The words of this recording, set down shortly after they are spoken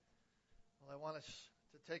want us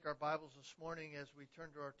to take our Bibles this morning as we turn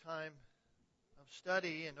to our time of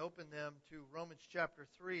study and open them to Romans chapter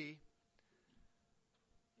 3.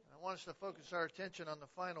 I want us to focus our attention on the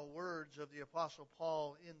final words of the Apostle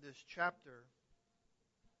Paul in this chapter.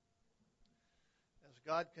 As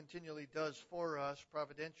God continually does for us,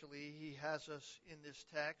 providentially, He has us in this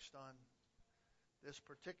text on this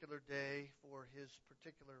particular day for His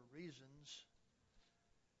particular reasons.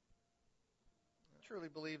 I truly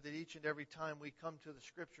believe that each and every time we come to the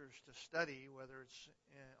Scriptures to study, whether it's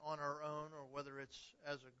on our own or whether it's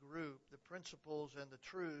as a group, the principles and the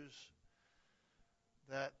truths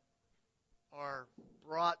that are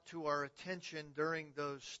brought to our attention during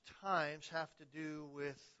those times have to do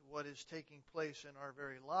with what is taking place in our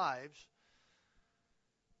very lives.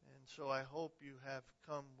 And so I hope you have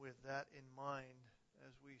come with that in mind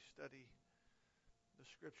as we study the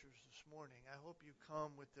Scriptures this morning. I hope you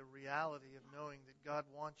come with the reality of knowing that God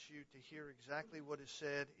wants you to hear exactly what is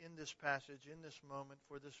said in this passage, in this moment,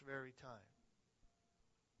 for this very time.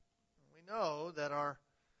 And we know that our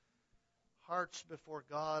hearts before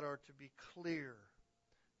God are to be clear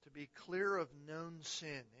of known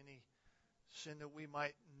sin, any sin that we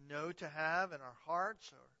might know to have in our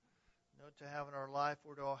hearts or know to have in our life.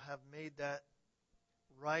 We're to have made that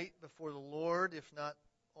right before the Lord, if not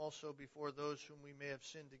also before those whom we may have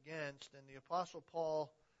sinned against. And the Apostle Paul,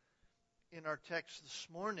 in our text this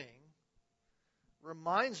morning,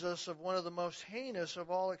 reminds us of one of the most heinous of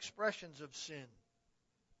all expressions of sin.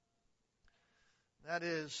 That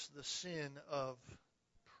is the sin of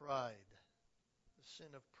pride. The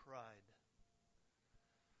sin of pride.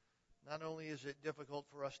 Not only is it difficult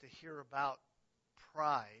for us to hear about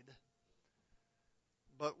pride,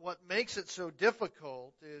 but what makes it so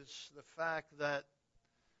difficult is the fact that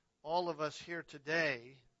all of us here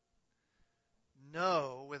today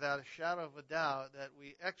know without a shadow of a doubt that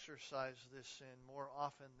we exercise this sin more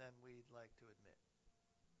often than we'd like to admit.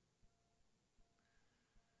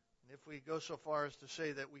 And if we go so far as to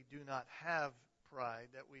say that we do not have pride,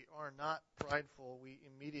 that we are not prideful, we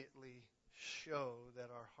immediately show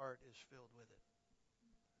that our heart is filled with it.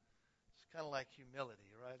 It's kind of like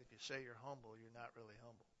humility, right? If you say you're humble, you're not really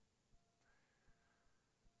humble.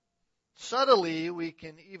 Subtly, we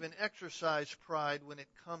can even exercise pride when it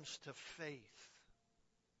comes to faith.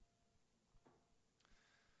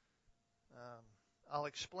 I'll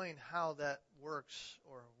explain how that works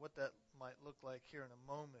or what that might look like here in a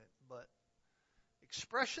moment. But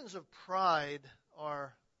expressions of pride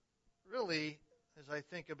are really, as I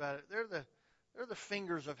think about it, they're the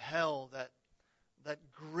fingers of hell that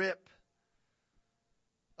grip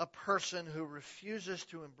a person who refuses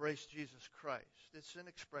to embrace Jesus Christ. It's an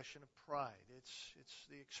expression of pride. It's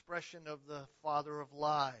the expression of the father of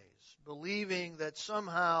lies, believing that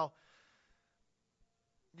somehow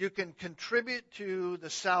you can contribute to the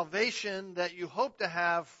salvation that you hope to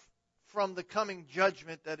have from the coming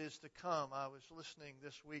judgment that is to come. I was listening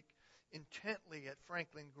this week intently at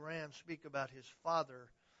Franklin Graham speak about his father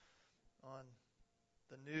on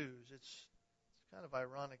the news. It's kind of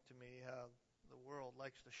ironic to me how the world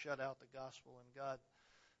likes to shut out the gospel and God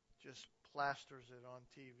just plasters it on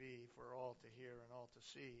TV for all to hear and all to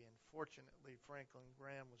see. And fortunately, Franklin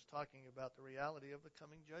Graham was talking about the reality of the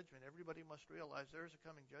coming judgment. Everybody must realize there is a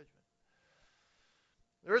coming judgment.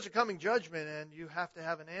 There is a coming judgment, and you have to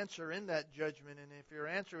have an answer in that judgment. And if your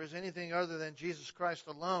answer is anything other than Jesus Christ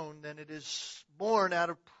alone, then it is born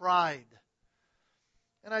out of pride.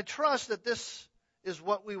 And I trust that this is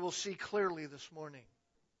what we will see clearly this morning.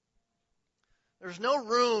 There's no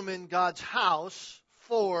room in God's house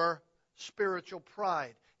for spiritual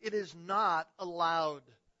pride. It is not allowed.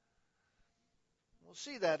 We'll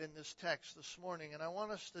see that in this text this morning, and I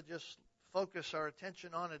want us to just focus our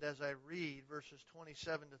attention on it as I read verses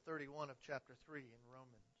 27 to 31 of chapter 3 in Romans.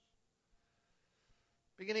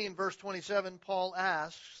 Beginning in verse 27, Paul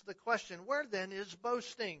asks the question, where then is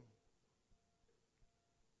boasting?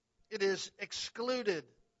 It is excluded.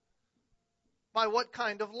 By what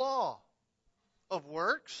kind of law? Of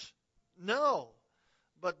works? No,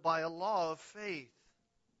 but by a law of faith.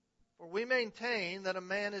 For we maintain that a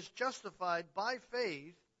man is justified by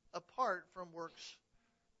faith apart from works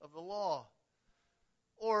of the law.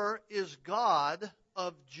 Or is God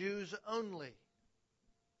of Jews only?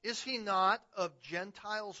 Is he not of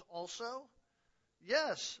Gentiles also?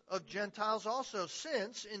 Yes, of Gentiles also,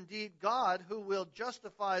 since indeed God, who will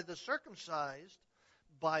justify the circumcised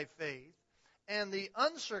by faith, and the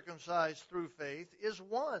uncircumcised through faith, is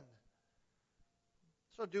one.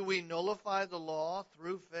 So do we nullify the law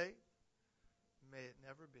through faith? May it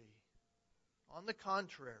never be. On the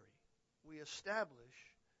contrary, we establish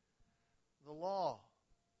the law.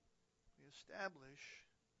 We establish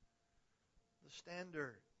the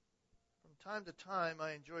standard. From time to time,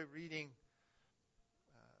 I enjoy reading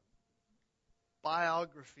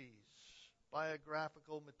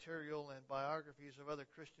biographical material and biographies of other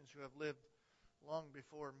Christians who have lived long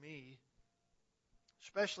before me,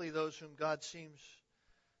 especially those whom God seems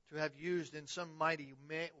to have used in some mighty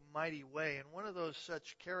way. And one of those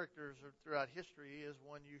such characters throughout history is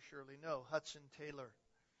one you surely know, Hudson Taylor.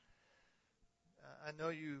 I know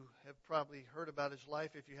you have probably heard about his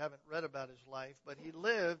life if you haven't read about his life, but he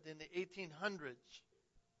lived in the 1800s.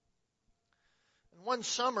 And one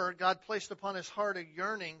summer, God placed upon his heart a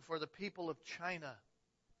yearning for the people of China.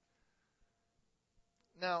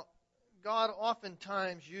 Now, God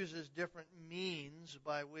oftentimes uses different means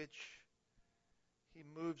by which He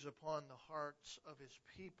moves upon the hearts of His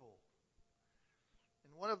people.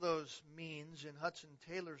 And one of those means in Hudson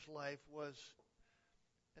Taylor's life was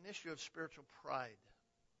an issue of spiritual pride.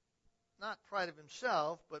 Not pride of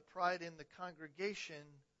himself, but pride in the congregation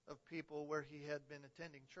of people where he had been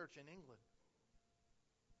attending church in England.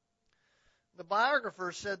 The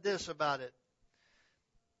biographer said this about it.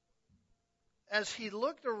 As he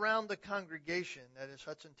looked around the congregation, that is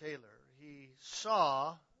Hudson Taylor, he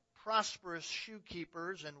saw prosperous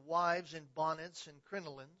shoekeepers and wives in bonnets and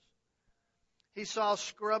crinolines. He saw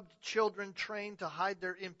scrubbed children trained to hide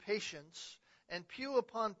their impatience, and pew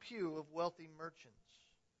upon pew of wealthy merchants.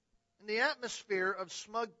 And the atmosphere of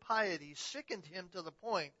smug piety sickened him to the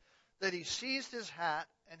point that he seized his hat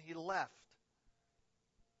and he left.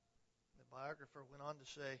 The biographer went on to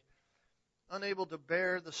say, unable to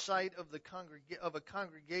bear the sight of a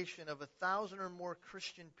congregation of 1,000 or more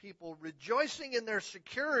Christian people rejoicing in their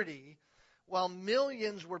security while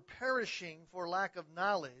millions were perishing for lack of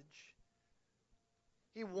knowledge,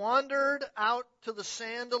 he wandered out to the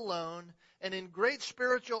sand alone and in great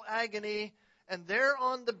spiritual agony, and there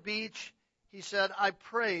on the beach, he said, I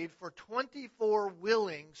prayed for 24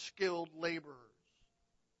 willing, skilled laborers.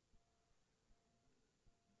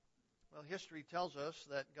 Well, history tells us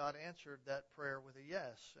that God answered that prayer with a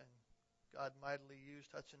yes, and God mightily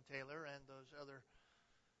used Hudson Taylor and those other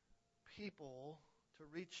people to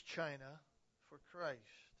reach China for Christ.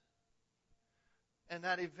 And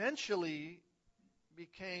that eventually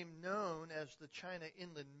became known as the China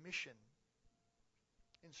Inland Mission.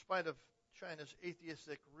 In spite of China's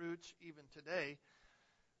atheistic roots, even today,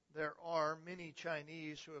 there are many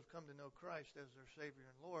Chinese who have come to know Christ as their Savior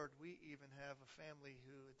and Lord. We even have a family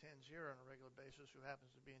who attends here on a regular basis who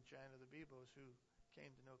happens to be in China, the Bibos, who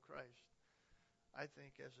came to know Christ, I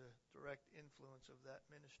think, as a direct influence of that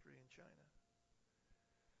ministry in China.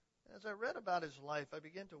 As I read about his life, I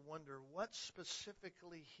began to wonder what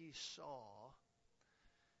specifically he saw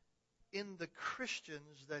in the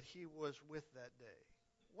Christians that he was with that day.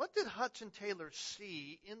 What did Hudson Taylor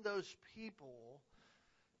see in those people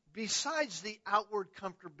besides the outward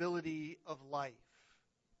comfortability of life?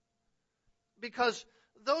 Because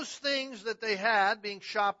those things that they had, being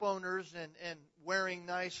shop owners and wearing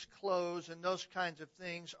nice clothes and those kinds of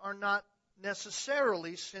things, are not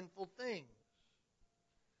necessarily sinful things.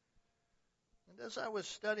 And as I was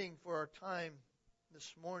studying for our time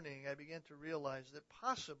this morning, I began to realize that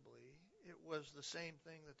possibly it was the same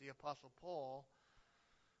thing that the Apostle Paul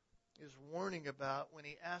is warning about when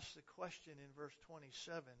he asks the question in verse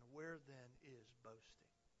 27, where then is boasting?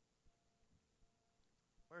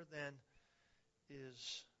 Where then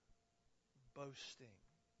is boasting?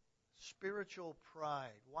 Spiritual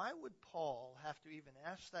pride. Why would Paul have to even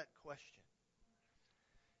ask that question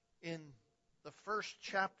in the first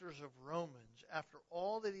chapters of Romans after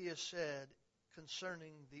all that he has said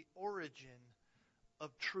concerning the origin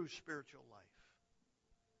of true spiritual life?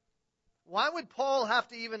 Why would Paul have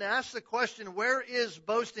to even ask the question, where is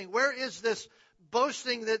boasting? Where is this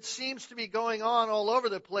boasting that seems to be going on all over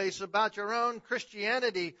the place about your own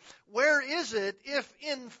Christianity? Where is it if,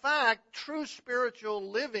 in fact, true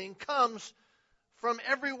spiritual living comes from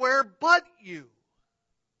everywhere but you?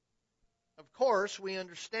 Of course, we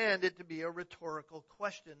understand it to be a rhetorical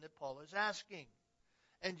question that Paul is asking.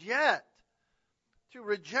 And yet, to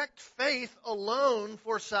reject faith alone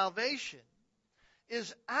for salvation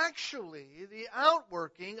is actually the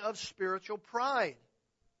outworking of spiritual pride.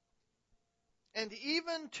 And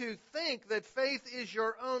even to think that faith is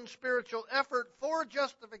your own spiritual effort for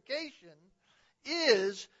justification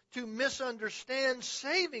is to misunderstand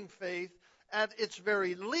saving faith at its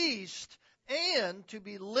very least, and to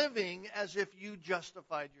be living as if you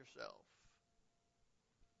justified yourself.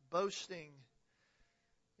 Boasting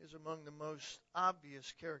is among the most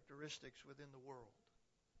obvious characteristics within the world.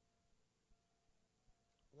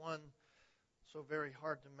 One so very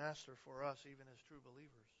hard to master for us, even as true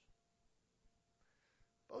believers.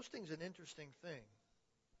 Boasting's an interesting thing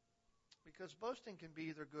because boasting can be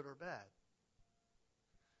either good or bad.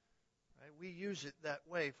 Right? We use it that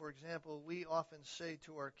way. For example, we often say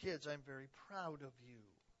to our kids, "I'm very proud of you."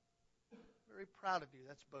 Very proud of you.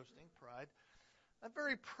 That's boasting, pride. I'm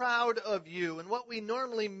very proud of you. And what we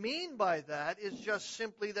normally mean by that is just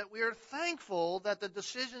simply that we are thankful that the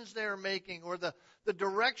decisions they're making or the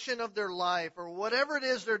direction of their life or whatever it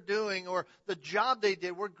is they're doing or the job they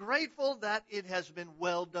did, we're grateful that it has been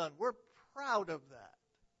well done. We're proud of that.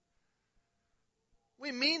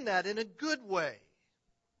 We mean that in a good way.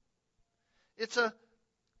 It's a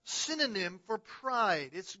synonym for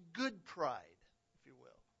pride. It's good pride, if you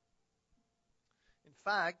will. In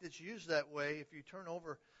fact, it's used that way. If you turn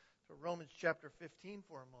over to Romans chapter 15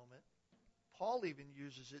 for a moment, Paul even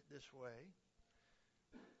uses it this way.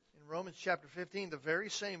 In Romans chapter 15, the very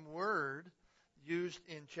same word used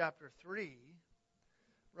in chapter 3,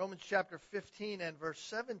 Romans chapter 15 and verse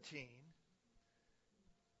 17,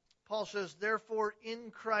 Paul says, "Therefore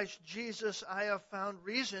in Christ Jesus I have found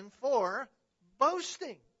reason for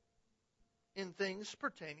boasting in things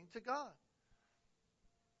pertaining to God."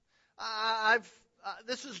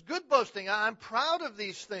 This is good boasting. I'm proud of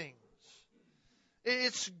these things.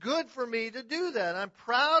 It's good for me to do that. I'm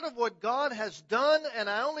proud of what God has done, and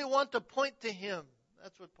I only want to point to Him.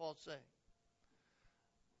 That's what Paul's saying.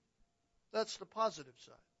 That's the positive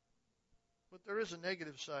side. But there is a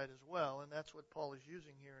negative side as well, and that's what Paul is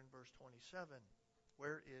using here in verse 27.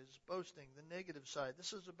 Where is boasting? The negative side.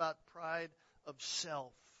 This is about pride of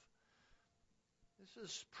self. This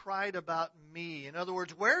is pride about me. In other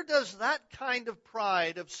words, where does that kind of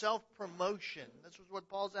pride of self-promotion, this is what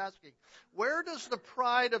Paul's asking, where does the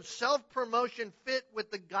pride of self-promotion fit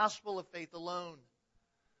with the gospel of faith alone?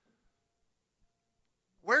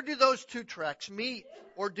 Where do those two tracks meet,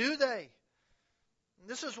 or do they? And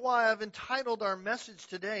this is why I've entitled our message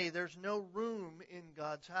today, "There's no room in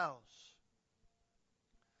God's house."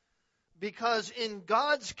 Because in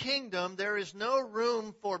God's kingdom, there is no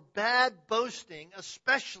room for bad boasting,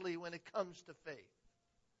 especially when it comes to faith.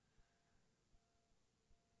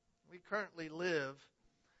 We currently live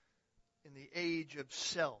in the age of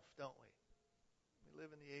self, don't we? We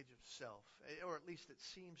live in the age of self, or at least it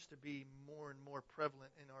seems to be more and more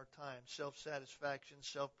prevalent in our time. Self-satisfaction,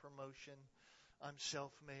 self-promotion, I'm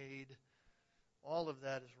self-made. All of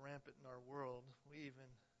that is rampant in our world. We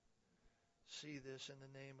even see this in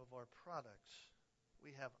the name of our products.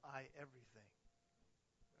 We have I everything.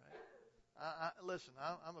 Right? Listen,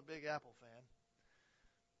 I'm a big Apple fan,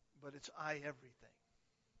 but it's I everything.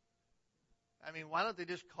 I mean, why don't they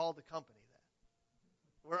just call the company that?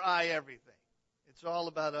 We're I everything. It's all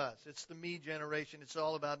about us. It's the me generation. It's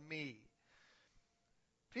all about me.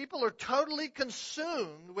 People are totally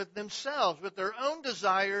consumed with themselves, with their own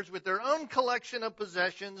desires, with their own collection of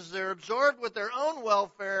possessions. They're absorbed with their own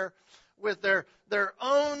welfare, with their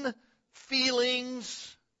own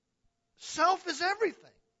feelings. Self is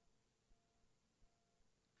everything.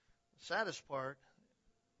 The saddest part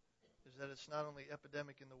is that it's not only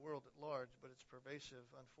epidemic in the world at large, but it's pervasive,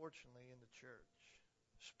 unfortunately, in the church,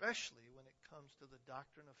 especially when it comes to the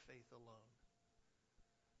doctrine of faith alone.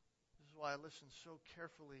 This is why I listened so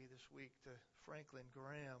carefully this week to Franklin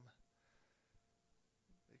Graham,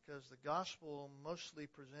 because the gospel mostly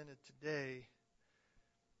presented today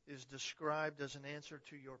is described as an answer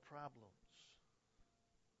to your problems.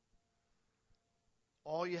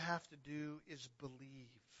 All you have to do is believe,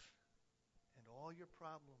 and all your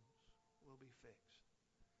problems will be fixed.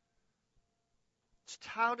 It's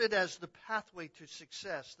touted as the pathway to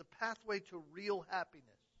success, the pathway to real happiness.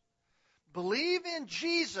 Believe in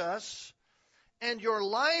Jesus, and your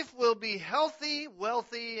life will be healthy,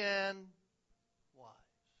 wealthy, and wise.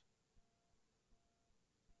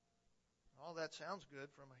 All that sounds good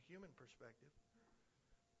from a human perspective.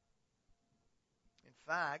 In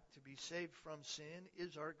fact, to be saved from sin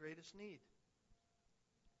is our greatest need.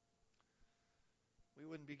 We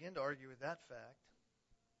wouldn't begin to argue with that fact.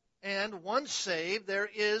 And once saved, there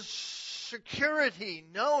is security,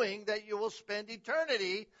 knowing that you will spend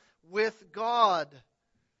eternity with God.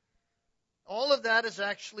 All of that is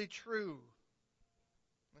actually true.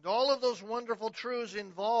 And all of those wonderful truths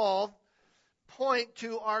involved point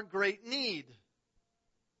to our great need.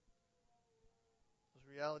 Those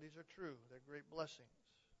realities are true. They're great blessings.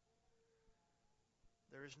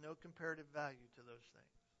 There is no comparative value to those things.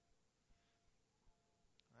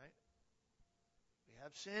 Right? We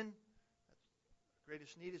have sin. The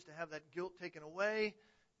greatest need is to have that guilt taken away.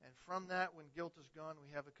 And from that, when guilt is gone, we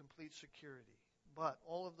have a complete security. But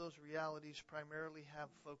all of those realities primarily have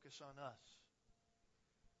focus on us.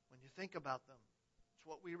 When you think about them, it's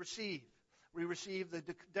what we receive. We receive the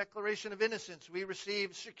declaration of innocence. We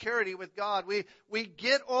receive security with God. We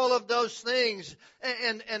get all of those things.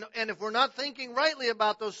 And if we're not thinking rightly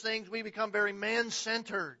about those things, we become very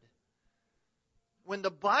man-centered. When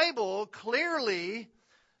the Bible clearly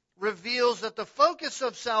reveals that the focus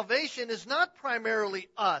of salvation is not primarily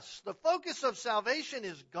us. The focus of salvation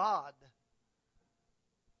is God.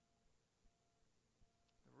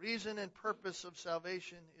 The reason and purpose of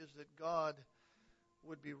salvation is that God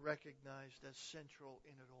would be recognized as central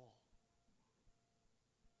in it all.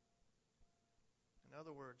 In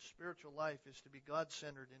other words, spiritual life is to be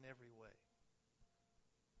God-centered in every way.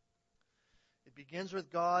 It begins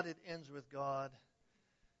with God, it ends with God,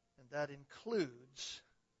 and that includes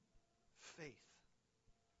faith.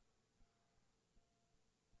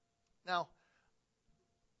 Now,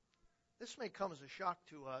 this may come as a shock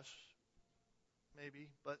to us, maybe,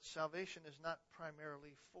 but salvation is not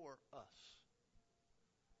primarily for us.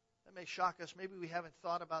 That may shock us. Maybe we haven't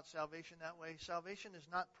thought about salvation that way. Salvation is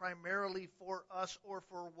not primarily for us or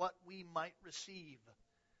for what we might receive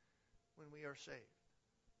when we are saved.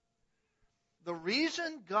 The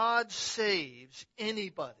reason God saves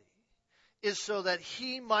anybody is so that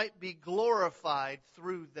He might be glorified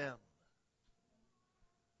through them.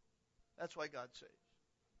 That's why God saves.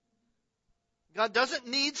 God doesn't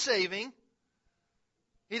need saving.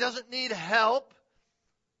 He doesn't need help.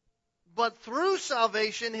 But through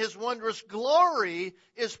salvation, His wondrous glory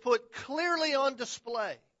is put clearly on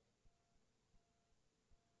display.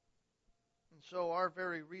 And so our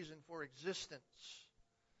very reason for existence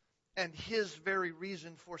and His very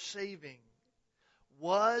reason for saving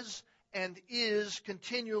was and is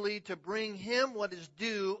continually to bring Him what is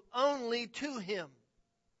due only to Him.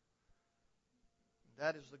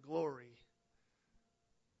 That is the glory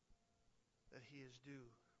that He is due.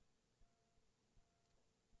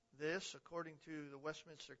 This, according to the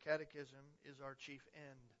Westminster Catechism, is our chief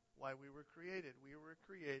end, why we were created. We were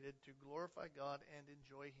created to glorify God and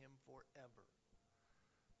enjoy Him forever.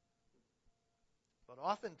 But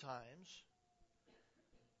oftentimes,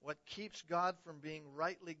 what keeps God from being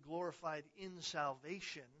rightly glorified in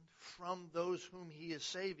salvation from those whom He is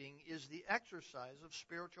saving is the exercise of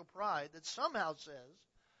spiritual pride that somehow says,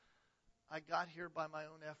 I got here by my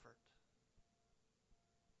own effort.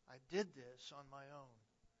 I did this on my own.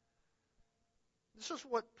 This is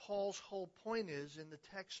what Paul's whole point is in the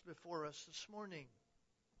text before us this morning.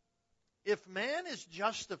 If man is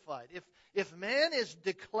justified, if man is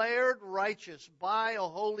declared righteous by a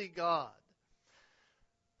holy God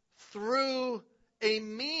through a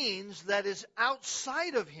means that is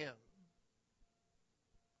outside of him,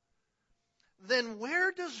 then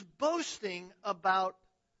where does boasting about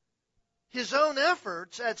his own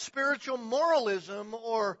efforts at spiritual moralism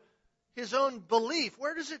or his own belief,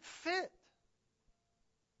 where does it fit?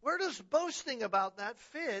 Where does boasting about that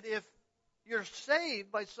fit if you're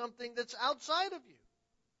saved by something that's outside of you?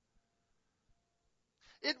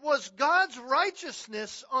 It was God's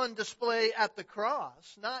righteousness on display at the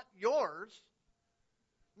cross, not yours,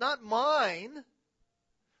 not mine,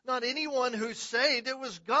 not anyone who's saved. It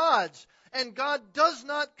was God's. And God does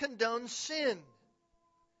not condone sin.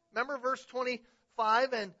 Remember verse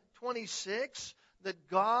 25 and 26? That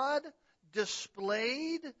God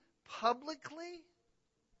displayed publicly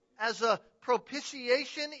as a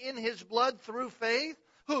propitiation in His blood through faith.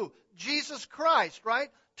 Who? Jesus Christ, right?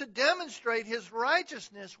 To demonstrate His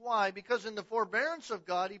righteousness. Why? Because in the forbearance of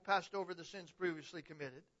God, He passed over the sins previously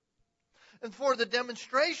committed. And for the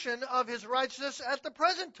demonstration of His righteousness at the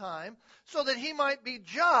present time, so that He might be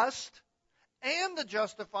just and the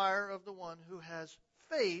justifier of the one who has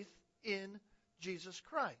faith in Jesus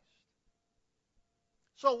Christ.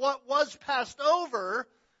 So what was passed over,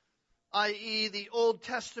 i.e. the Old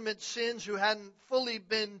Testament sins who hadn't fully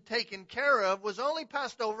been taken care of, was only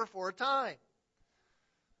passed over for a time.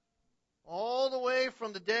 All the way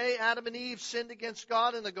from the day Adam and Eve sinned against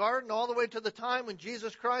God in the garden, all the way to the time when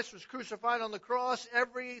Jesus Christ was crucified on the cross,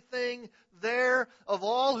 everything there of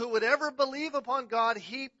all who would ever believe upon God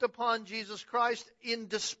heaped upon Jesus Christ in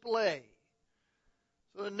display.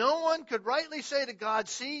 So that no one could rightly say to God,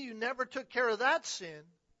 see, you never took care of that sin.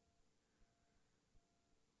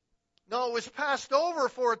 No, it was passed over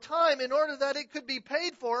for a time in order that it could be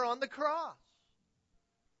paid for on the cross.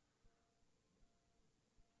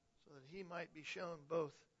 So that He might be shown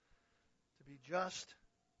both to be just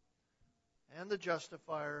and the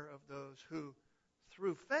justifier of those who,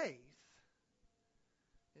 through faith,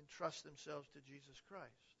 entrust themselves to Jesus Christ.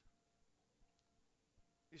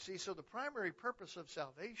 You see, so the primary purpose of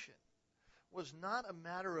salvation was not a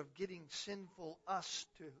matter of getting sinful us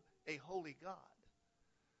to a holy God.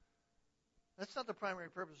 That's not the primary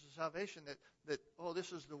purpose of salvation, that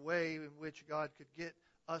this is the way in which God could get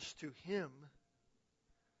us to Him.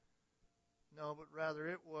 No, but rather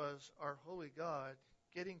it was our holy God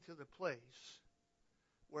getting to the place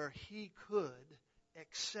where He could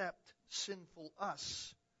accept sinful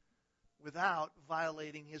us without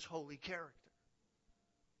violating His holy character.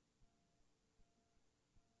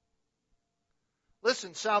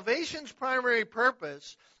 Listen, salvation's primary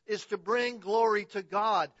purpose is to bring glory to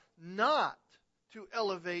God, not to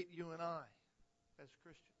elevate you and I as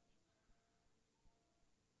Christians.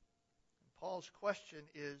 And Paul's question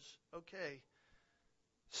is, okay,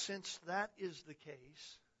 since that is the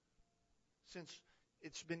case, since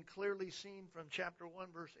it's been clearly seen from chapter 1,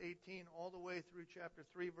 verse 18, all the way through chapter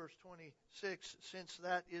 3, verse 26, since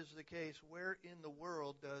that is the case, where in the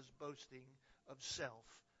world does boasting of self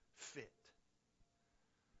fit?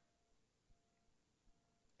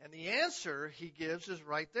 And the answer he gives is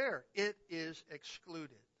right there. It is excluded.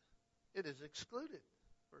 It is excluded.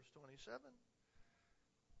 Verse 27.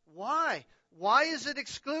 Why? Why is it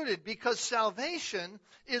excluded? Because salvation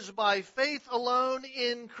is by faith alone,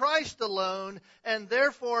 in Christ alone, and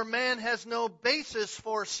therefore man has no basis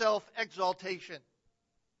for self-exaltation.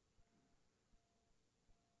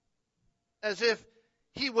 As if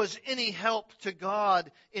he was any help to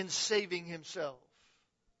God in saving himself.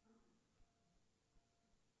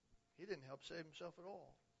 He didn't help save himself at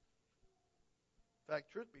all. In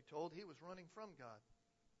fact, truth be told, he was running from God.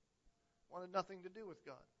 Wanted nothing to do with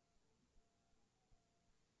God.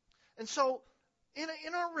 And so, in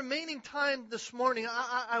our remaining time this morning,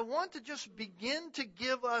 I want to just begin to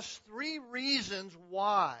give us 3 reasons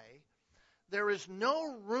why there is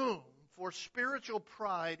no room for spiritual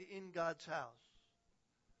pride in God's house.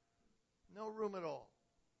 No room at all.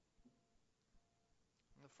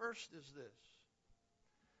 And the first is this.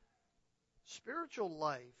 Spiritual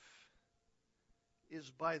life is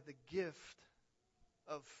by the gift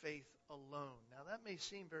of faith alone. Now that may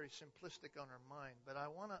seem very simplistic on our mind, but I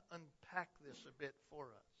want to unpack this a bit for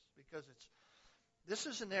us because this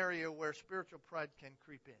is an area where spiritual pride can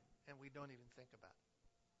creep in and we don't even think about it.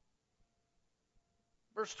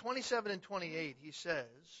 Verse 27 and 28, he says,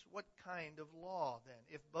 what kind of law then?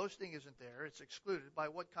 If boasting isn't there, it's excluded by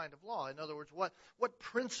what kind of law? In other words, what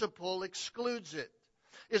principle excludes it?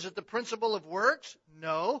 Is it the principle of works?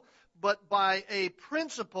 No, but by a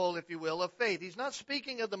principle, if you will, of faith. He's not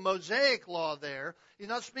speaking of the Mosaic law there. He's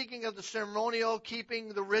not speaking of the ceremonial, keeping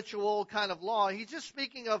the ritual kind of law. He's just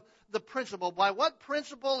speaking of the principle. By what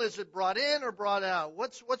principle is it brought in or brought out?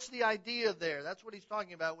 What's the idea there? That's what he's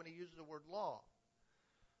talking about when he uses the word law.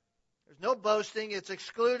 There's no boasting. It's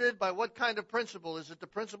excluded by what kind of principle? Is it the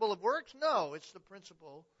principle of works? No, it's the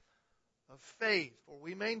principle of faith. For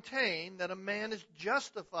we maintain that a man is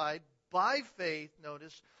justified by faith,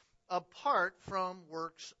 notice, apart from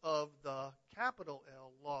works of the capital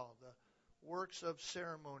L law, the works of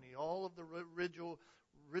ceremony, all of the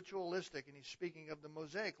ritualistic, and he's speaking of the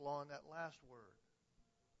Mosaic law in that last word.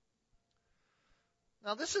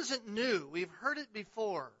 Now this isn't new. We've heard it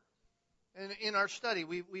before. In our study,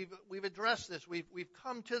 we've addressed this. We've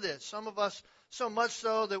come to this. Some of us so much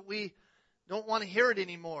so that we don't want to hear it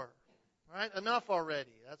anymore. Right? Enough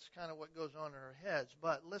already. That's kind of what goes on in our heads.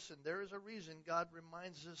 But listen, there is a reason God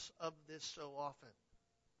reminds us of this so often.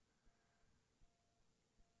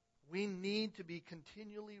 We need to be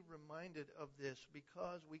continually reminded of this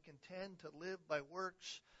because we can tend to live by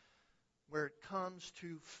works where it comes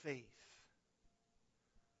to faith.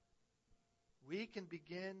 We can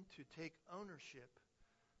begin to take ownership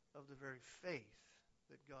of the very faith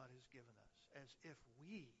that God has given us as if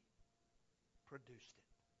we produced it.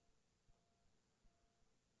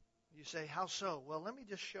 You say, how so? Well, let me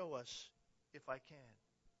just show us if I can.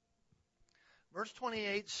 Verse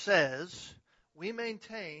 28 says, we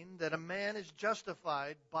maintain that a man is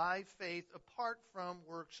justified by faith apart from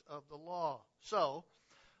works of the law. So,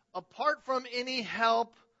 apart from any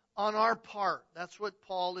help on our part, that's what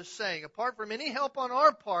Paul is saying. Apart from any help on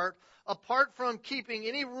our part, apart from keeping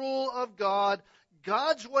any rule of God,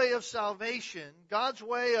 God's way of salvation, God's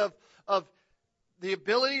way of the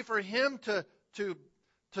ability for Him to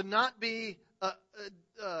not be,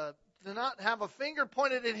 to not have a finger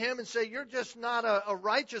pointed at Him and say, you're just not a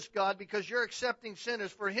righteous God because you're accepting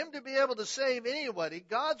sinners. For Him to be able to save anybody,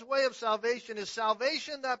 God's way of salvation is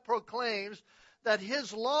salvation that proclaims that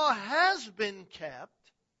His law has been kept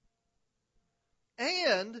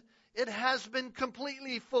and it has been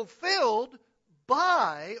completely fulfilled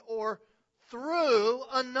by or through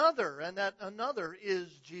another, and that another is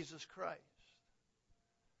Jesus Christ.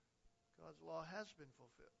 God's law has been fulfilled.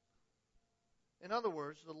 In other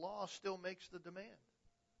words, the law still makes the demand.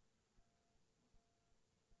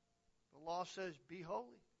 The law says, be holy.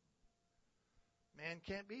 Man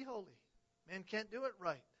can't be holy. Man can't do it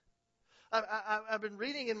right. I've been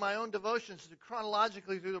reading in my own devotions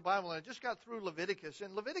chronologically through the Bible, and I just got through Leviticus.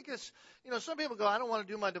 And Leviticus, some people go, I don't want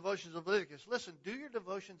to do my devotions of Leviticus. Listen, do your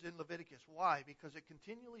devotions in Leviticus. Why? Because it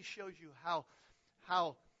continually shows you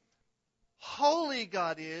how holy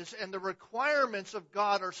God is, and the requirements of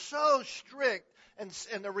God are so strict,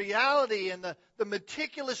 and the reality and the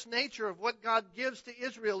meticulous nature of what God gives to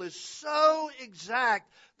Israel is so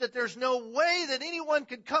exact that there's no way that anyone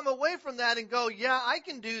could come away from that and go, yeah, I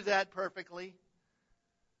can do that perfectly.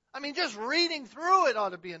 I mean, just reading through it ought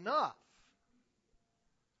to be enough.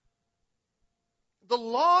 The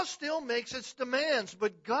law still makes its demands,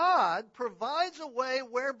 but God provides a way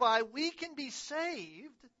whereby we can be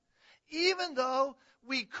saved even though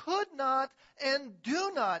we could not and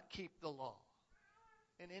do not keep the law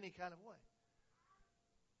in any kind of way.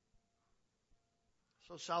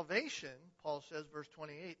 So salvation, Paul says, verse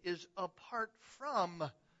 28, is apart from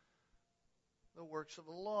the works of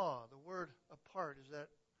the law. The word apart is that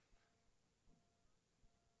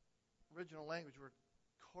original language word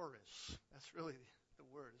chorus. That's really the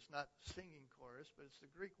word. It's not singing chorus, but it's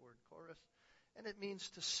the Greek word chorus. And it means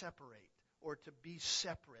to separate or to be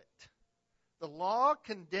separate. The law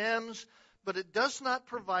condemns, but it does not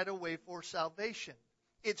provide a way for salvation.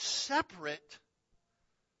 It's separate.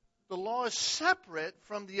 The law is separate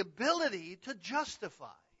from the ability to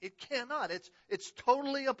justify. It cannot. It's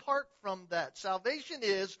totally apart from that. Salvation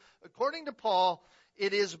is, according to Paul,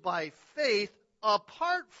 it is by faith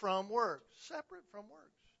apart from works. Separate from works.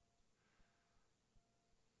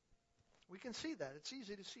 We can see that. It's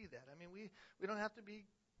easy to see that. I mean, we don't have to be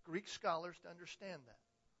Greek scholars to understand that.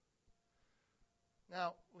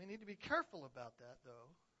 Now, we need to be careful about that, though,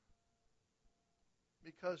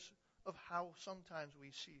 because of how sometimes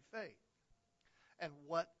we see faith and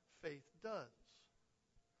what faith does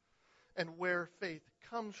and where faith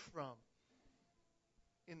comes from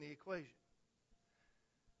in the equation.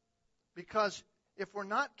 Because if we're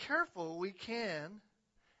not careful, we can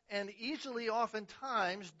and easily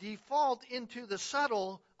oftentimes default into the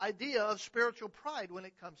subtle idea of spiritual pride when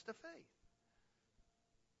it comes to faith.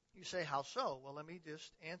 You say, how so? Well, let me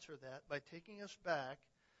just answer that by taking us back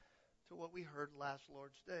to what we heard last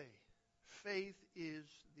Lord's Day. Faith is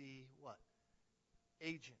the what?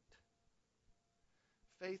 Agent.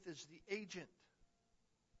 Faith is the agent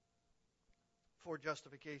for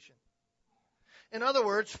justification. In other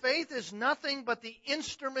words, faith is nothing but the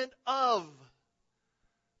instrument of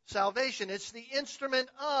salvation. It's the instrument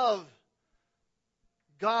of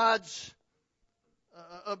God's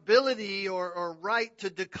ability or right to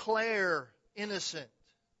declare innocent.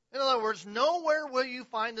 In other words, nowhere will you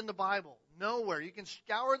find in the Bible, nowhere. You can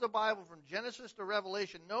scour the Bible from Genesis to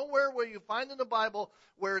Revelation. Nowhere will you find in the Bible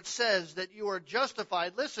where it says that you are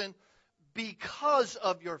justified, listen, because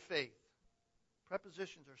of your faith.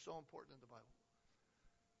 Prepositions are so important in the Bible.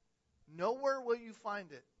 Nowhere will you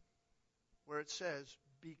find it where it says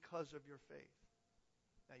because of your faith.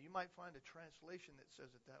 Now, you might find a translation that says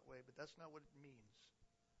it that way, but that's not what it means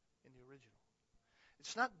in the original.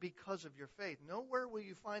 It's not because of your faith. Nowhere will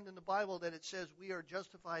you find in the Bible that it says we are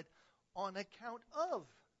justified on account of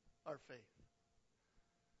our faith.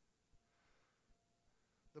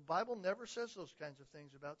 The Bible never says those kinds of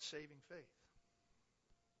things about saving faith.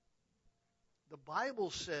 The Bible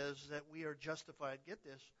says that we are justified, get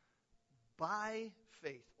this, by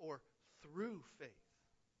faith or through faith.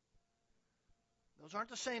 Those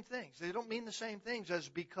aren't the same things. They don't mean the same things as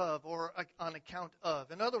because or on account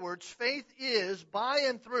of. In other words, faith is, by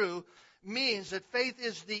and through, means that faith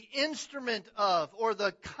is the instrument of or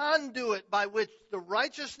the conduit by which the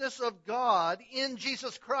righteousness of God in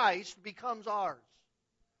Jesus Christ becomes ours.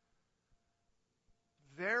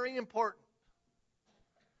 Very important.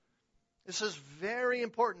 This is very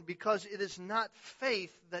important because it is not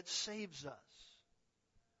faith that saves us.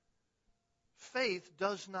 Faith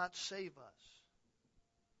does not save us.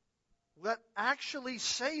 What actually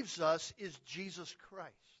saves us is Jesus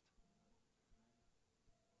Christ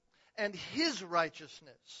and His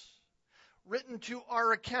righteousness written to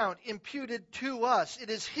our account, imputed to us.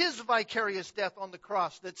 It is His vicarious death on the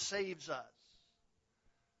cross that saves us.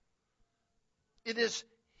 It is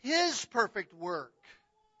His perfect work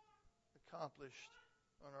accomplished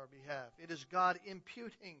on our behalf. It is God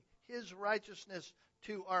imputing His righteousness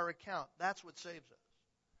to our account. That's what saves us.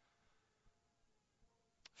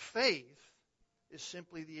 Faith is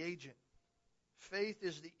simply the agent. Faith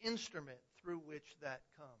is the instrument through which that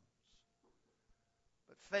comes.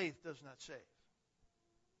 But faith does not save.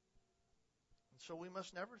 And so we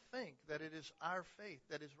must never think that it is our faith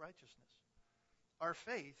that is righteousness. Our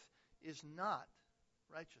faith is not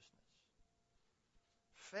righteousness.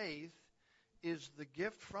 Faith is the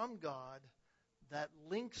gift from God that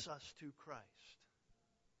links us to Christ.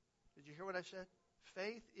 Did you hear what I said?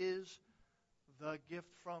 Faith is the gift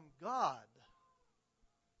from God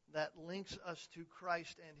that links us to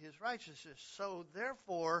Christ and His righteousness. So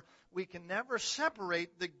therefore, we can never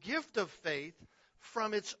separate the gift of faith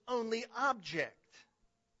from its only object.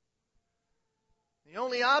 The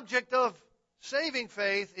only object of saving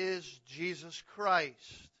faith is Jesus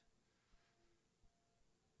Christ.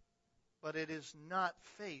 But it is not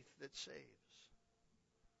faith that saves.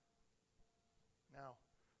 Now,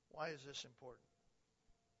 why is this important?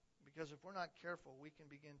 Because if we're not careful, we can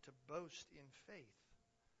begin to boast in faith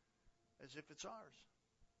as if it's ours.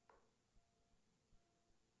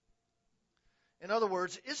 In other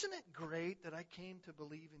words, isn't it great that I came to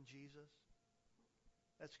believe in Jesus?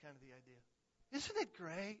 That's kind of the idea. Isn't it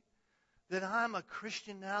great that I'm a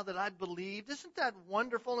Christian now, that I believed? Isn't that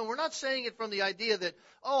wonderful? And we're not saying it from the idea that,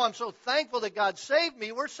 oh, I'm so thankful that God saved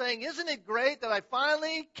me. We're saying, isn't it great that I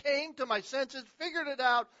finally came to my senses, figured it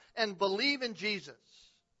out, and believe in Jesus?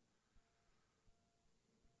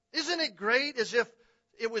 Isn't it great as if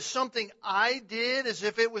it was something I did, as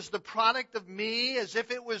if it was the product of me, as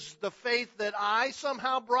if it was the faith that I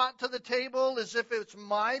somehow brought to the table, as if it's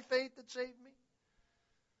my faith that saved me?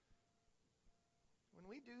 When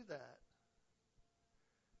we do that,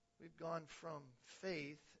 we've gone from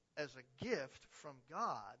faith as a gift from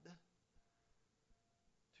God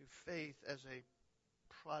to faith as a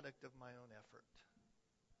product of my own effort,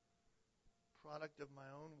 product of my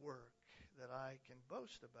own work that I can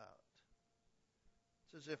boast about.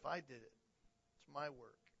 It's as if I did it. It's my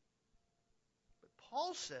work. But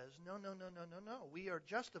Paul says, no. We are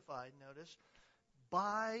justified, notice,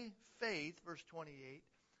 by faith, verse 28,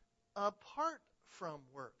 apart from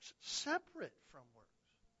works, separate from works.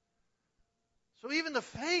 So even the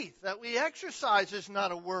faith that we exercise is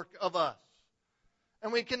not a work of us.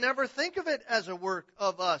 And we can never think of it as a work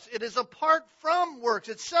of us. It is apart from works.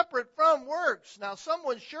 It's separate from works. Now,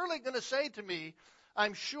 someone's surely going to say to me,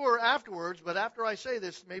 I'm sure afterwards, but after I say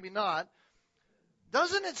this, maybe not,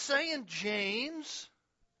 doesn't it say in James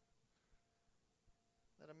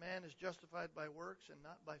that a man is justified by works and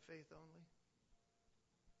not by faith only?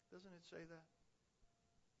 Doesn't it say that?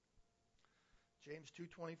 James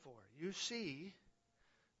 2:24. You see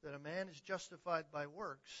that a man is justified by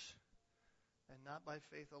works and not by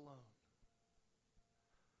faith alone.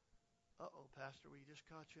 Uh-oh, Pastor, we just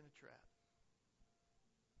caught you in a trap.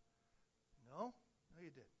 No, you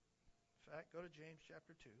didn't. In fact, go to James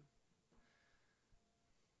chapter 2.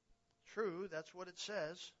 True, that's what it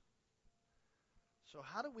says. So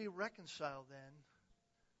how do we reconcile then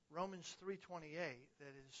Romans 3:28, that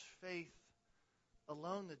it is faith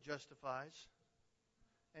alone that justifies,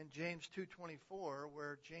 and James 2:24,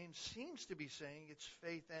 where James seems to be saying it's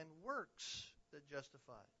faith and works that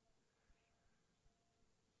justify?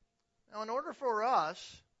 Now, in order for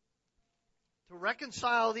us to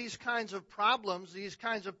reconcile these kinds of problems, these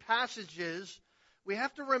kinds of passages, we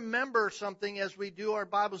have to remember something as we do our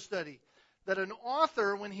Bible study. That an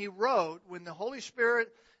author, when he wrote, when the Holy Spirit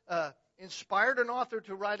inspired an author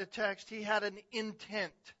to write a text, he had an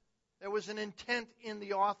intent. There was an intent in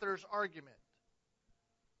the author's argument.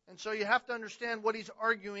 And so you have to understand what he's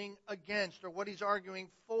arguing against or what he's arguing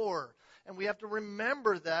for. And we have to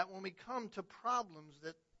remember that when we come to problems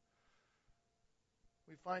that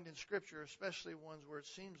we find in Scripture, especially ones where it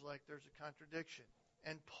seems like there's a contradiction.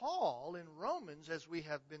 And Paul, in Romans, as we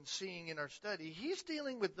have been seeing in our study, he's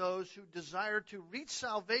dealing with those who desire to reach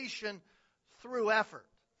salvation through effort.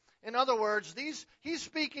 In other words, he's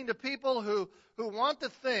speaking to people who want to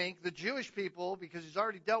think, the Jewish people, because he's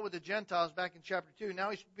already dealt with the Gentiles back in chapter 2, now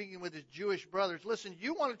he's speaking with his Jewish brothers. Listen,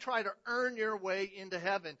 you want to try to earn your way into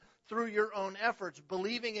heaven through your own efforts,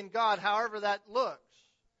 believing in God, however that looks.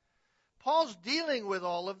 Paul's dealing with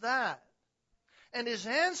all of that. And his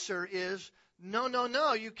answer is,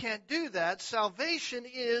 no, you can't do that. Salvation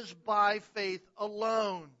is by faith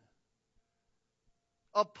alone,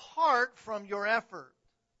 apart from your effort.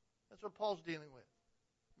 That's what Paul's dealing with.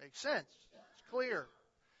 Makes sense. It's clear.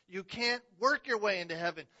 You can't work your way into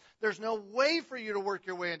heaven. There's no way for you to work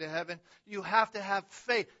your way into heaven. You have to have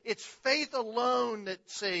faith. It's faith alone that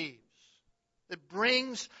saves, that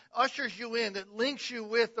ushers you in, that links you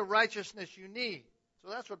with the righteousness you need. So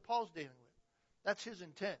that's what Paul's dealing with. That's his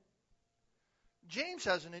intent. James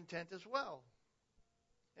has an intent as well.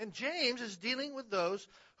 And James is dealing with those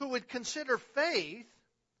who would consider faith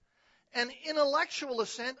an intellectual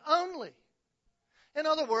assent only. In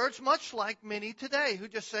other words, much like many today who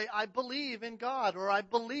just say, I believe in God or I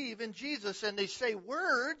believe in Jesus, and they say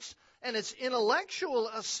words, and it's intellectual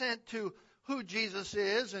assent to who Jesus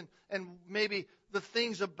is and maybe the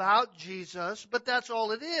things about Jesus, but that's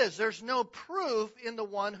all it is. There's no proof in the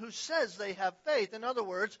one who says they have faith. In other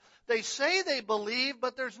words, they say they believe,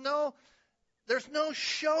 but there's no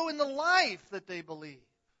show in the life that they believe.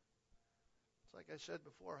 It's like I said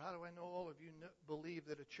before, how do I know all of you believe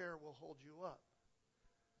that a chair will hold you up?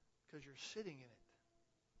 Because you're sitting in it.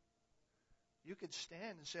 You could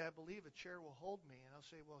stand and say, I believe a chair will hold me. And I'll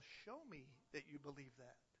say, well, show me that you believe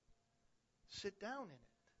that. Sit down in it.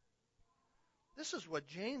 This is what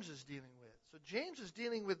James is dealing with. So James is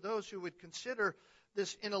dealing with those who would consider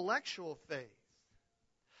this intellectual faith.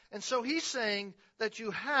 And so he's saying that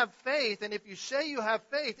you have faith, and if you say you have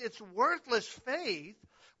faith, it's worthless faith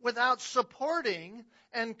without supporting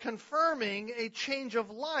and confirming a change of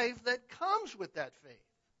life that comes with that faith.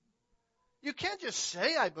 You can't just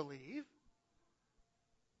say, I believe.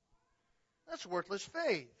 That's worthless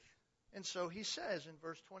faith. And so he says in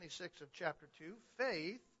verse 26 of chapter 2,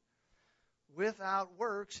 faith without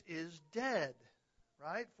works is dead.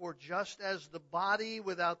 Right? For just as the body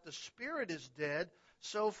without the spirit is dead,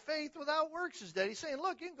 so faith without works is dead. He's saying,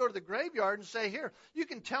 look, you can go to the graveyard and say, here, you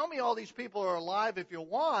can tell me all these people are alive if you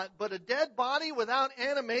want, but a dead body without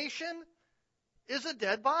animation is a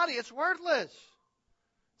dead body. It's worthless.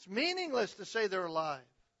 It's meaningless to say they're alive.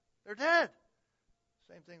 They're dead.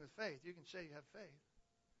 Same thing with faith. You can say you have faith.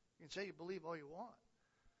 You can say you believe all you want.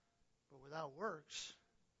 But without works,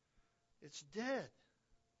 it's dead.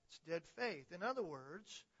 It's dead faith. In other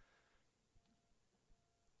words,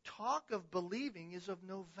 talk of believing is of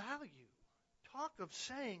no value. Talk of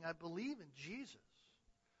saying, I believe in Jesus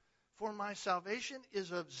for my salvation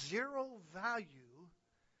is of zero value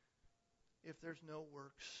if there's no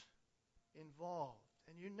works involved.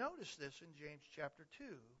 And you notice this in James chapter 2.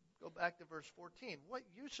 Go back to verse 14. What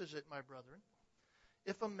use is it, my brethren,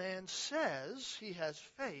 if a man says he has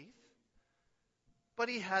faith, but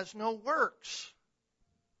he has no works?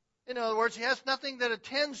 In other words, he has nothing that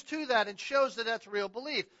attends to that and shows that that's real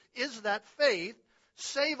belief. Is that faith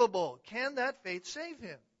savable? Can that faith save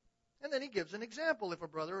him? And then he gives an example. If a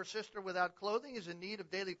brother or sister without clothing is in need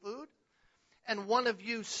of daily food, and one of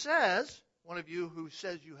you who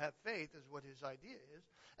says you have faith is what his idea is,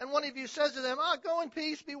 and one of you says to them, go in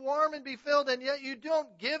peace, be warm and be filled, and yet you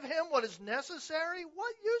don't give him what is necessary,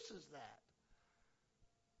 what use is that?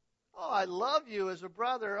 Oh, I love you as a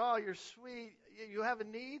brother. Oh, you're sweet. You have a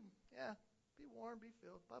need? Yeah. Be warm, be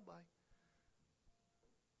filled. Bye-bye.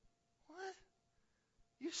 What?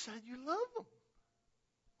 You said you love them.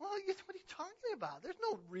 Well, what are you talking about? There's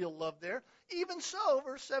no real love there. Even so,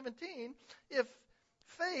 verse 17, if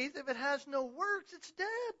it has no works, it's dead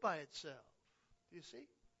by itself. Do you see?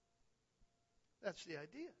 That's the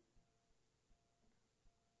idea.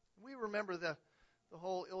 We remember the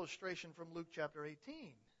whole illustration from Luke chapter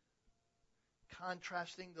 18.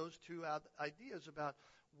 Contrasting those two ideas about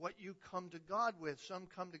what you come to God with. Some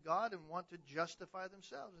come to God and want to justify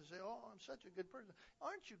themselves and say, oh, I'm such a good person.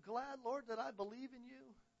 Aren't you glad, Lord, that I believe in you?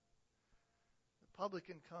 The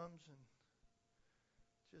publican comes and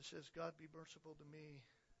just says, God, be merciful to me,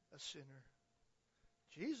 a sinner.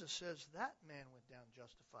 Jesus says that man went down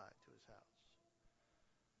justified to his house.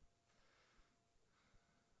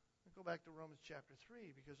 Go back to Romans chapter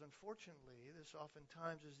 3, because unfortunately, this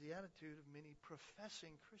oftentimes is the attitude of many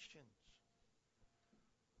professing Christians.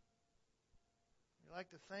 We like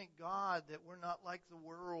to thank God that we're not like the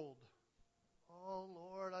world. Oh,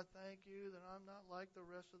 Lord, I thank you that I'm not like the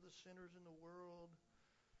rest of the sinners in the world,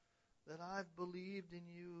 that I've believed in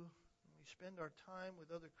you. And we spend our time with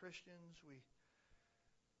other Christians. We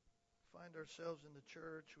find ourselves in the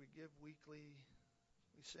church. We give weekly.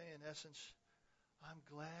 We say, in essence, I'm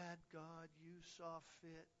glad, God, you saw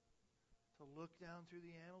fit to look down through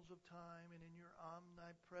the annals of time, and in your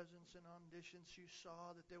omnipresence and omniscience you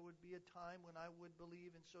saw that there would be a time when I would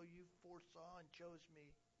believe, and so you foresaw and chose me.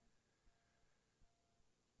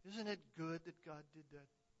 Isn't it good that God did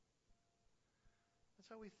that?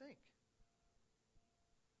 That's how we think.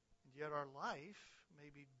 And yet our life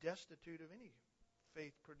may be destitute of any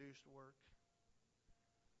faith-produced work.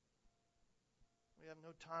 We have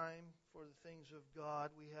no time for the things of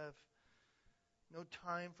God. We have no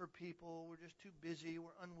time for people. We're just too busy.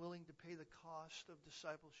 We're unwilling to pay the cost of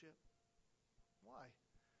discipleship. Why?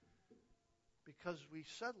 Because we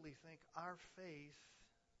suddenly think our faith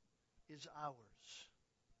is ours.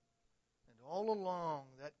 And all along,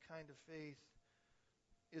 that kind of faith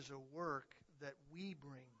is a work that we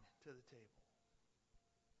bring to the table.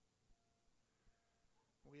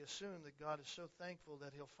 We assume that God is so thankful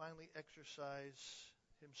that He'll finally exercise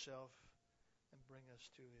Himself and bring us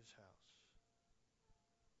to His house.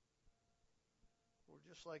 We're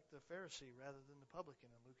just like the Pharisee rather than the publican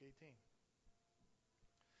in Luke 18.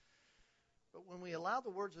 But when we allow the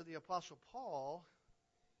words of the Apostle Paul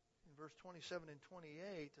in verse 27 and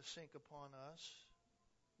 28 to sink upon us,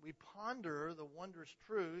 we ponder the wondrous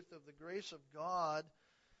truth of the grace of God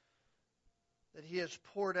that He has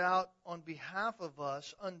poured out on behalf of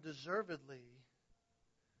us undeservedly.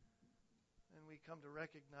 And we come to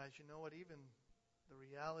recognize, you know what, even the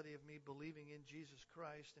reality of me believing in Jesus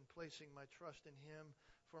Christ and placing my trust in Him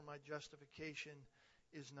for my justification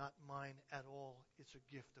is not mine at all. It's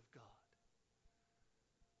a gift of God.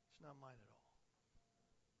 It's not mine at all.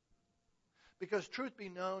 Because truth be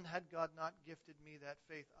known, had God not gifted me that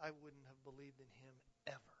faith, I wouldn't have believed in Him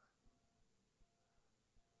ever.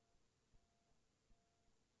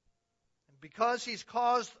 And because He's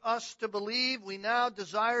caused us to believe, we now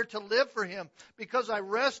desire to live for Him. Because I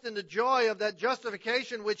rest in the joy of that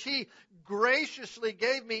justification which He graciously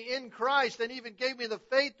gave me in Christ and even gave me the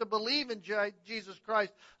faith to believe in Jesus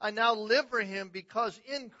Christ, I now live for Him because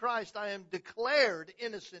in Christ I am declared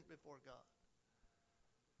innocent before God.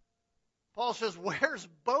 Paul says, where's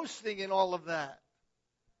boasting in all of that?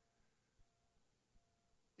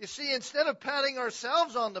 You see, instead of patting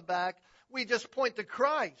ourselves on the back, we just point to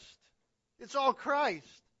Christ. It's all Christ.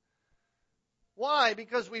 Why?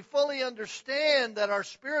 Because we fully understand that our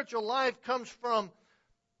spiritual life comes from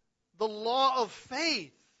the law of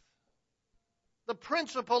faith, the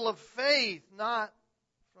principle of faith, not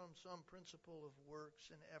from some principle of works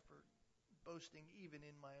and effort, boasting even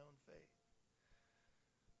in my own faith.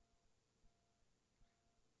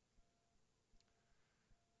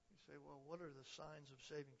 Say, well, what are the signs of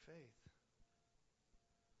saving faith?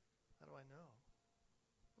 How do I know?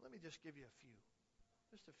 Let me just give you a few.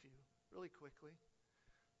 Just a few, really quickly.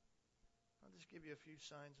 I'll just give you a few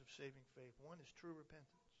signs of saving faith. One is true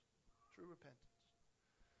repentance. True repentance.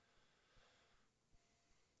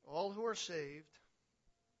 All who are saved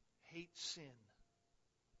hate sin.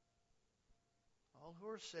 All who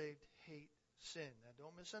are saved hate sin. Now,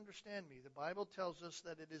 don't misunderstand me. The Bible tells us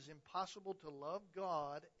that it is impossible to love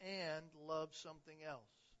God and love something else.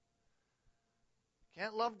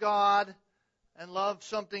 Can't love God and love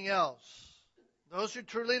something else. Those who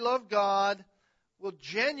truly love God will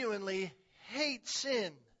genuinely hate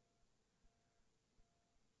sin.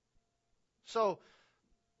 So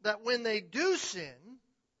that when they do sin,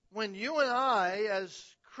 when you and I as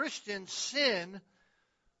Christians sin,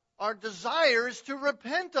 our desire is to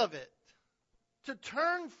repent of it, to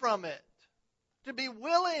turn from it, to be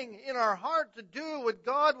willing in our heart to do what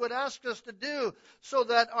God would ask us to do, so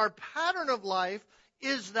that our pattern of life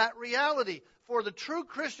is that reality. For the true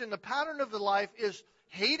Christian, the pattern of the life is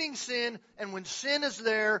hating sin, and when sin is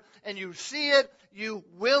there and you see it, you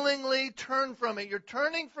willingly turn from it. You're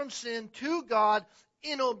turning from sin to God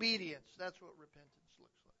in obedience. That's what repentance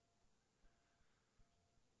looks like.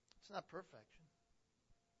 It's not perfection.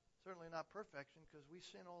 Certainly not perfection, because we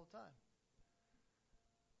sin all the time.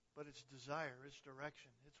 But it's desire, it's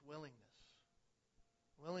direction, it's willingness.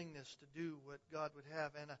 Willingness to do what God would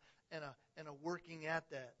have, and a working at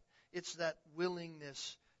that. It's that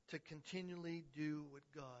willingness to continually do what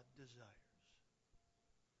God desires.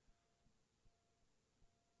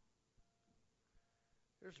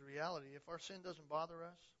 Here's the reality. If our sin doesn't bother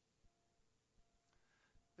us,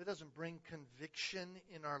 if it doesn't bring conviction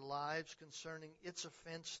in our lives concerning its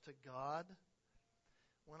offense to God,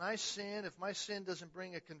 when I sin, if my sin doesn't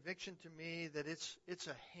bring a conviction to me that it's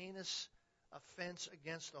a heinous offense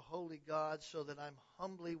against the holy God, so that I'm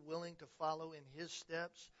humbly willing to follow in His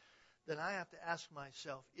steps, then I have to ask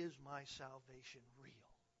myself, is my salvation real?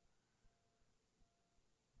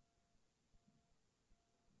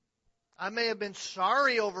 I may have been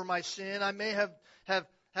sorry over my sin. I may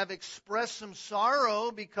have expressed some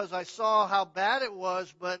sorrow because I saw how bad it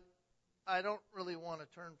was, but I don't really want to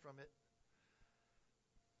turn from it.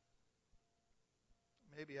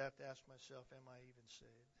 Maybe I have to ask myself, am I even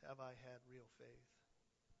saved? Have I had real faith?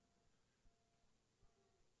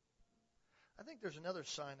 I think there's another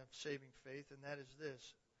sign of saving faith, and that is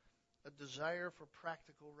this: a desire for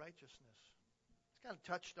practical righteousness. It's kind of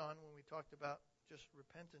touched on when we talked about just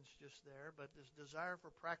repentance just there, but this desire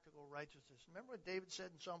for practical righteousness. Remember what David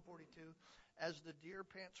said in Psalm 42? As the deer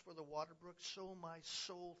pants for the water brook, so my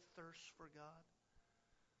soul thirsts for God.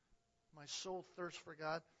 My soul thirsts for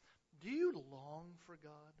God. Do you long for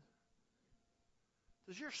God?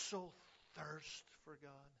 Does your soul thirst for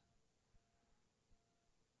God?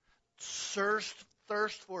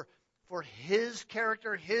 Thirst for for His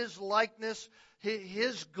character, His likeness,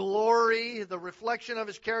 His glory, the reflection of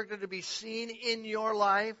His character to be seen in your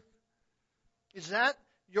life? Is that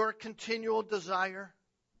your continual desire?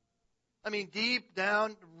 I mean, deep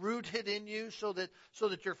down, rooted in you so that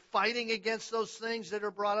you're fighting against those things that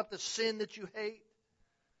are brought up, the sin that you hate?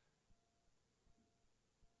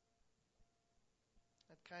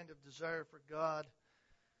 That kind of desire for God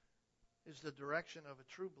is the direction of a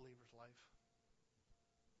true believer's life.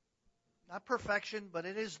 Not perfection, but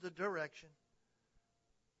it is the direction.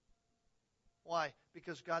 Why?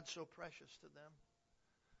 Because God's so precious to them.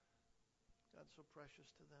 God's so precious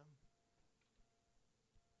to them.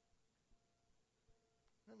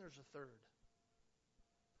 Then there's a third.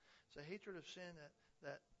 It's a hatred of sin,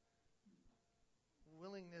 that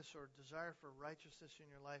willingness or desire for righteousness in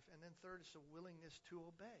your life. And then third is the willingness to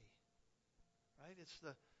obey. Right? It's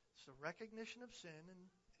the recognition of sin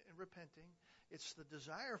and repenting. It's the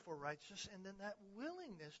desire for righteousness, and then that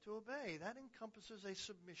willingness to obey. That encompasses a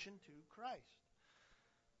submission to Christ.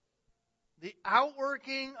 The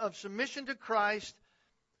outworking of submission to Christ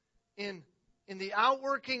in the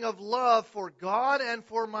outworking of love for God and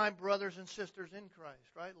for my brothers and sisters in Christ,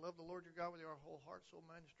 right? Love the Lord your God with your whole heart, soul,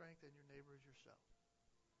 mind, and strength, and your neighbor as yourself.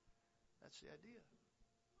 That's the idea.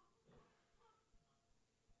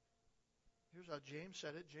 Here's how James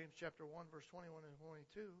said it. James chapter 1, verse 21 and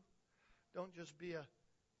 22. Don't just be a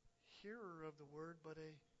hearer of the word, but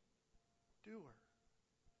a doer.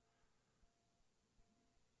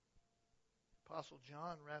 Apostle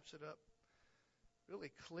John wraps it up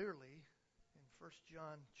really clearly in 1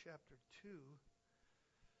 John chapter 2.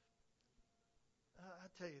 I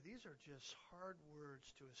tell you, these are just hard words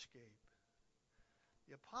to escape.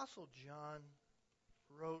 The Apostle John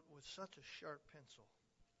wrote with such a sharp pencil.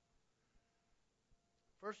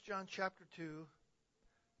 1 John chapter 2,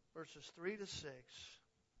 verses 3 to 6.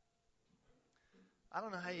 I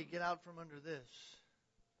don't know how you get out from under this.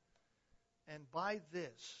 And by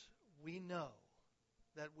this, we know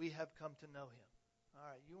that we have come to know Him. All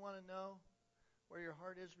right, you want to know where your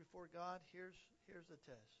heart is before God? Here's the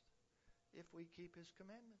test. If we keep His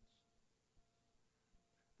commandments.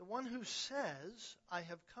 The one who says, I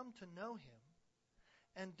have come to know Him,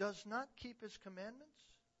 and does not keep His commandments,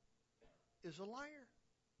 is a liar.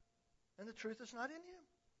 And the truth is not in him.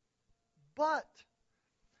 But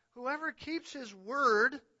whoever keeps His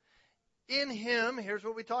word, in him, here's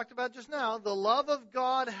what we talked about just now, the love of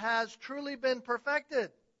God has truly been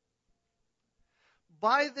perfected.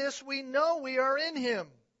 By this we know we are in Him.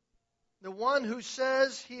 The one who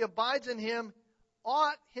says he abides in Him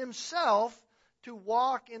ought himself to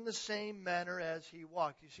walk in the same manner as He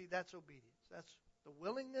walked. You see, that's obedience. That's the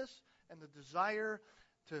willingness and the desire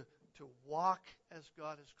to walk as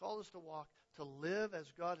God has called us to walk, to live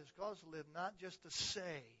as God has called us to live, not just to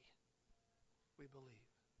say we believe.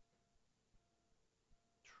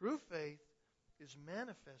 True faith is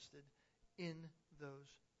manifested in those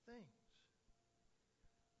things.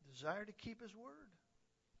 Desire to keep His word,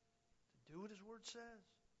 to do what His word says,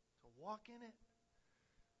 to walk in it.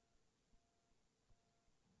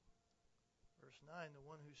 Verse 9, the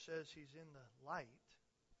one who says he's in the light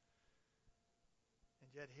and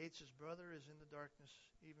yet hates his brother is in the darkness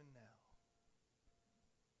even now.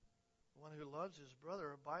 The one who loves his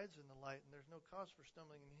brother abides in the light, and there's no cause for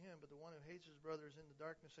stumbling in him. But the one who hates his brother is in the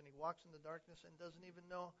darkness, and he walks in the darkness and doesn't even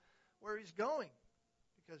know where he's going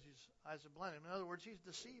because his eyes are blinded. In other words, he's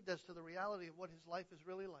deceived as to the reality of what his life is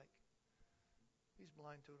really like. He's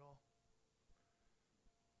blind to it all.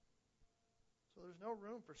 So there's no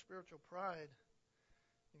room for spiritual pride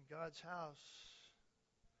in God's house,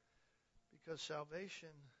 because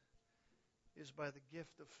salvation is by the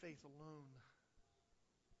gift of faith alone.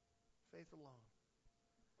 Faith alone.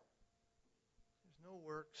 There's no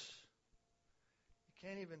works. You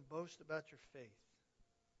can't even boast about your faith.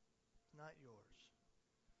 It's not yours.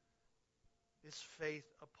 It's faith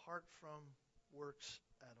apart from works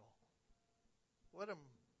at all. What a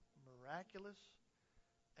miraculous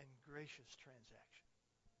and gracious transaction.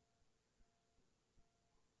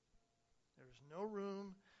 There is no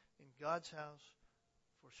room in God's house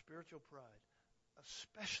for spiritual pride,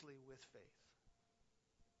 especially with faith.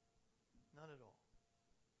 None at all.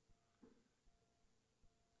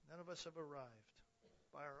 None of us have arrived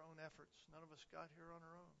by our own efforts. None of us got here on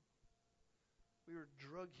our own. We were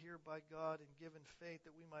drugged here by God and given faith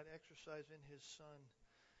that we might exercise in His Son.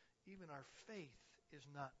 Even our faith is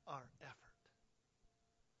not our effort.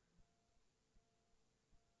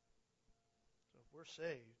 So if we're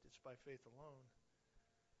saved, it's by faith alone,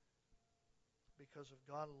 because of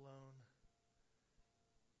God alone,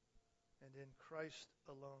 And in Christ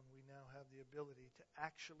alone, we now have the ability to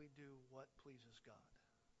actually do what pleases God.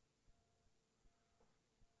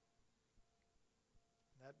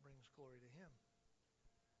 And that brings glory to Him,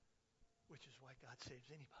 which is why God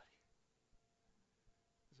saves anybody,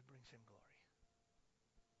 because it brings Him glory.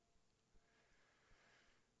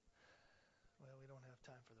 Well, we don't have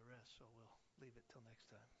time for the rest, so we'll leave it till next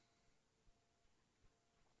time.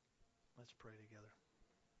 Let's pray together.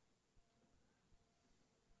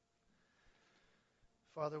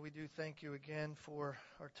 Father, we do thank you again for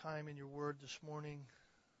our time in your word this morning.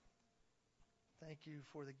 Thank you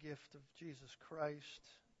for the gift of Jesus Christ,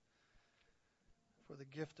 for the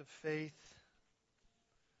gift of faith,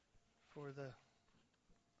 for the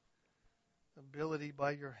ability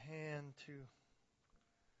by your hand to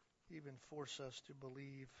even force us to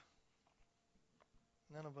believe.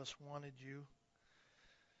 None of us wanted you.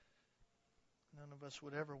 None of us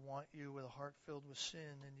would ever want you with a heart filled with sin,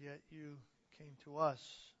 and yet you came to us,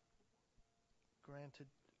 granted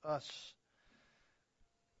us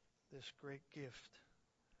this great gift.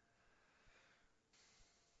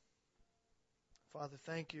 Father,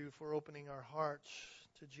 thank you for opening our hearts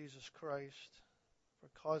to Jesus Christ, for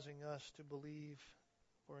causing us to believe,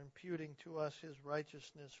 for imputing to us His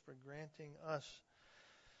righteousness, for granting us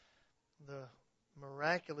the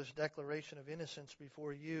miraculous declaration of innocence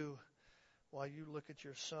before you, while you look at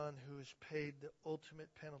your Son who has paid the ultimate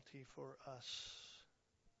penalty for us.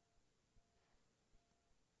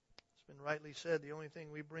 It's been rightly said, the only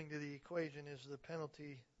thing we bring to the equation is the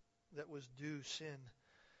penalty that was due sin.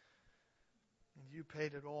 And you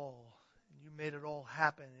paid it all, and you made it all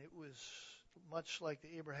happen. It was much like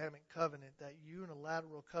the Abrahamic covenant, that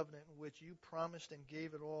unilateral covenant in which you promised and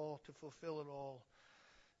gave it all to fulfill it all,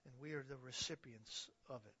 and we are the recipients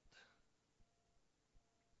of it.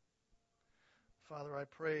 Father, I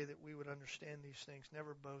pray that we would understand these things,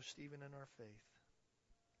 never boast even in our faith.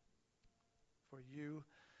 For you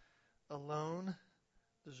alone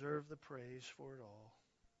deserve the praise for it all.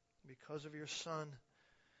 Because of your Son,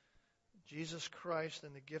 Jesus Christ,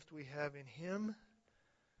 and the gift we have in Him,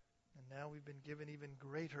 and now we've been given even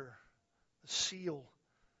greater, the seal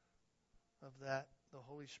of that, the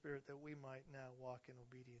Holy Spirit, that we might now walk in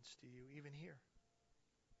obedience to you, even here.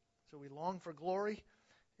 So we long for glory,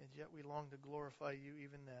 and yet we long to glorify you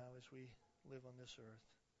even now as we live on this earth.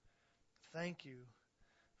 Thank you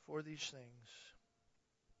for these things.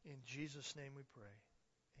 In Jesus' name we pray.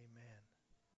 Amen.